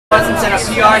set a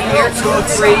PR here,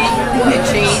 203 and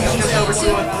change, just over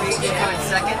 203. You come in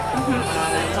second.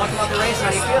 Talk about the race.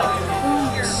 How do you feel?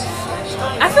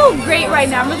 I feel great right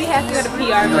now. I'm really happy to get a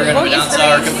PR. We're going to announce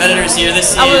our competitors here.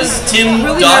 This I was is Tim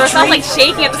really Daughtry. nervous. I was like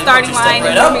shaking at the starting line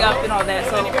and warming up and all that.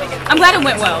 So I'm glad it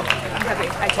went well.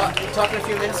 Talking a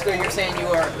few minutes ago, you were saying you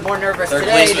were more nervous Third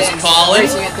today place was than Colin.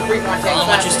 racing at the Prefontaine Colin,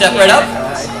 why don't you Classic. step right up?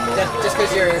 Just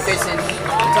because you're facing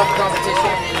tough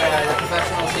competition in the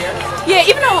professionals here.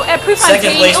 Yeah, even though at Prefontaine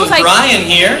Second place it was was like Brian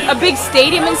here. a big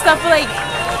stadium and stuff, but like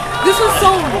this was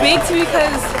so big to me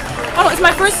because it's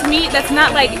my first meet that's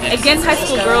not like against high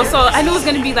school girls, so I knew it was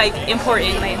gonna be like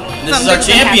important. Like This is our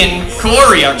champion,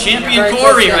 Corey. Our champion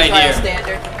Corey right here.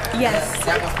 Yes,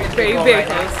 That must be the very goal very right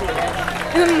close.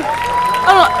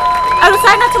 I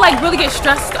decided not to like really get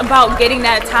stressed about getting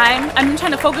that time. I'm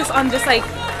trying to focus on just like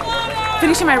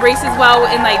finishing my races well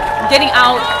and like getting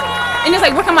out and just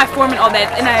like work on my form and all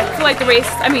that. And I feel like the race,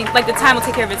 like the time will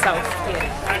take care of itself. Yeah.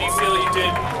 How do you feel you did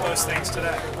those things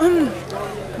today?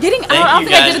 Getting out, I don't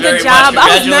think I did a good job.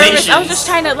 I was nervous. I was just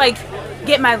trying to like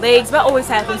get my legs, but that always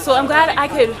happens. So I'm glad I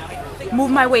could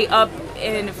move my way up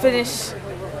and finish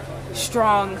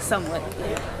strong somewhat.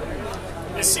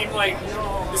 It seemed like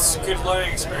this is a good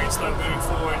learning experience though moving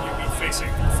forward. You'll be facing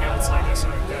fields like this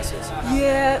on guesses.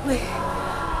 Yeah, like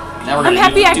I'm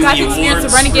happy I got the experience to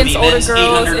run against older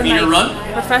girls and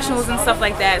like professionals and stuff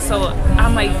like that. So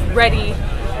I'm like ready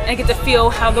and I get to feel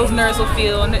how those nerves will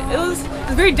feel, and it was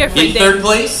very different. In third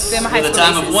place, than my high with a school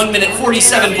time of 1 minute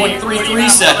 47.33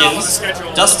 seconds,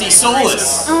 Dusty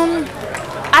Solis.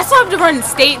 I still have to run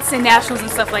states and nationals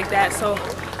and stuff like that. So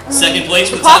second place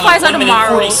with a time of 1 minute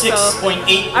tomorrow, 46.81 so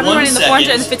I've been running the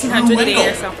 400 and 1500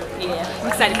 there, so yeah, I'm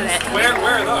excited for that. Where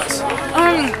are those?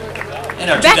 And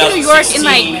our back in New York in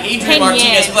like Adrian 10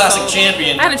 Martinez years. Classic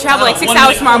champion. I had to travel like 6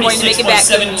 hours tomorrow morning to make it back.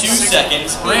 1 minute 46.72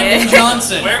 seconds. Brandon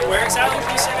Johnson. Where exactly did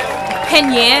you say that?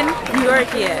 Penn, New York,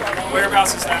 yeah.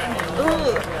 Whereabouts is that?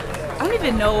 Ooh, I don't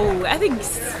even know. I think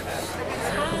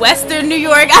Western New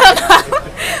York. I don't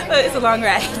know. It's a long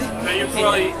ride. But you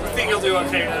think you'll do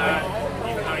okay tonight,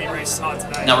 even though you raced hard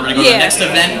today. Now we're going to go to the next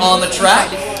event on the track.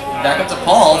 Back up to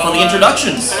Paul for the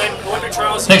introductions.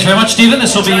 Thanks very much, Stephen.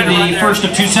 This will be the first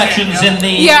of two sections in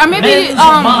the maybe, men's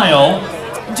mile.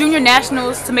 Junior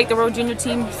nationals to make the road junior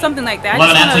team, something like that.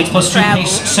 11 athletes plus 2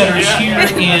 pace setters here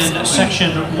in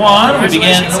section 1. We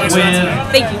begin with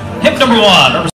hip number 1.